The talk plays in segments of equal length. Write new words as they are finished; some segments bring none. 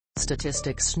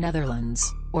Statistics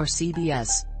Netherlands, or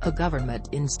CBS, a government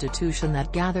institution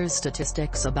that gathers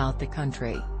statistics about the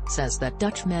country, says that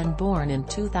Dutch men born in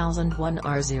 2001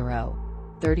 are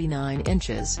 0.39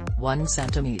 inches, 1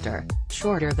 centimeter,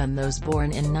 shorter than those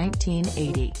born in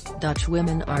 1980. Dutch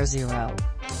women are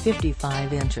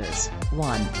 0.55 inches,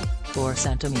 1.4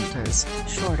 centimeters,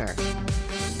 shorter.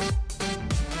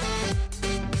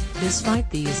 Despite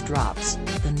these drops,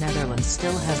 the Netherlands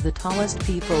still has the tallest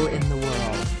people in the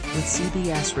world, with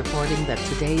CBS reporting that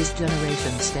today's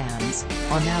generation stands,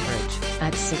 on average,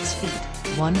 at 6 feet,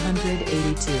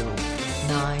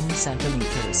 182.9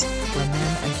 centimeters, for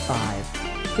men and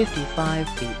 5.55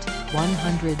 feet,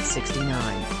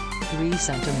 169.3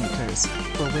 centimeters,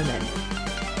 for women.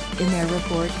 In their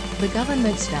report, the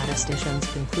government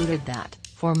statisticians concluded that,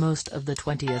 for most of the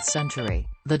 20th century,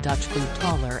 the Dutch grew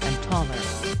taller and taller.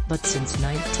 But since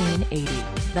 1980,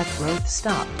 that growth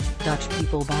stopped. Dutch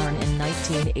people born in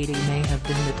 1980 may have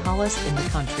been the tallest in the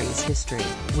country's history,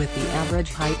 with the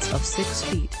average heights of 6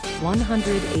 feet,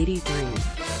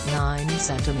 183.9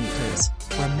 centimeters,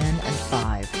 for men and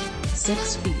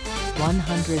 5.6 feet,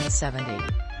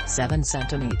 170.7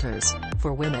 centimeters,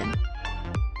 for women.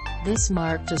 This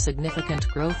marked a significant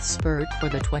growth spurt for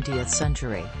the 20th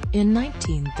century. In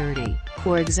 1930,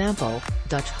 for example,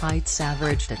 Dutch heights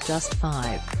averaged at just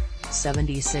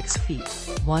 5.76 feet,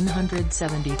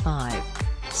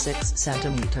 175.6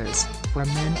 centimeters, for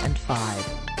men and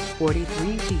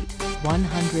 5.43 feet,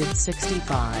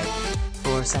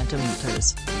 165.4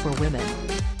 centimeters, for women.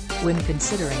 When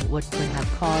considering what could have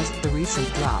caused the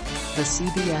recent drop, the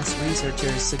CBS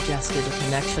researchers suggested a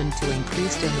connection to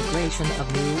increased immigration of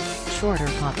new, shorter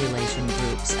population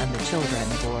groups and the children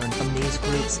born from these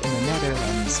groups in the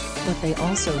Netherlands, but they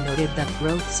also noted that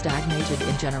growth stagnated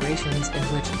in generations in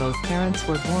which both parents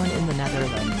were born in the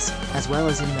Netherlands, as well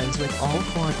as in those with all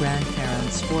 4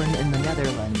 grandparents born in the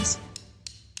Netherlands.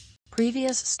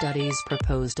 Previous studies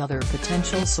proposed other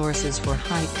potential sources for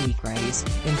height decrease,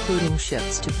 including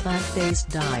shifts to plant-based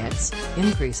diets,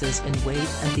 increases in weight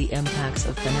and the impacts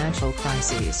of financial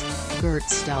crises. Gert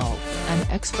Stulp, an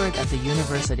expert at the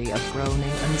University of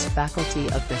Groningen's Faculty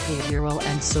of Behavioral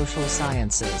and Social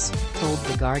Sciences, told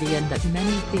The Guardian that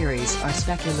many theories are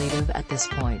speculative at this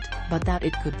point, but that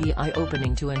it could be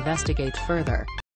eye-opening to investigate further.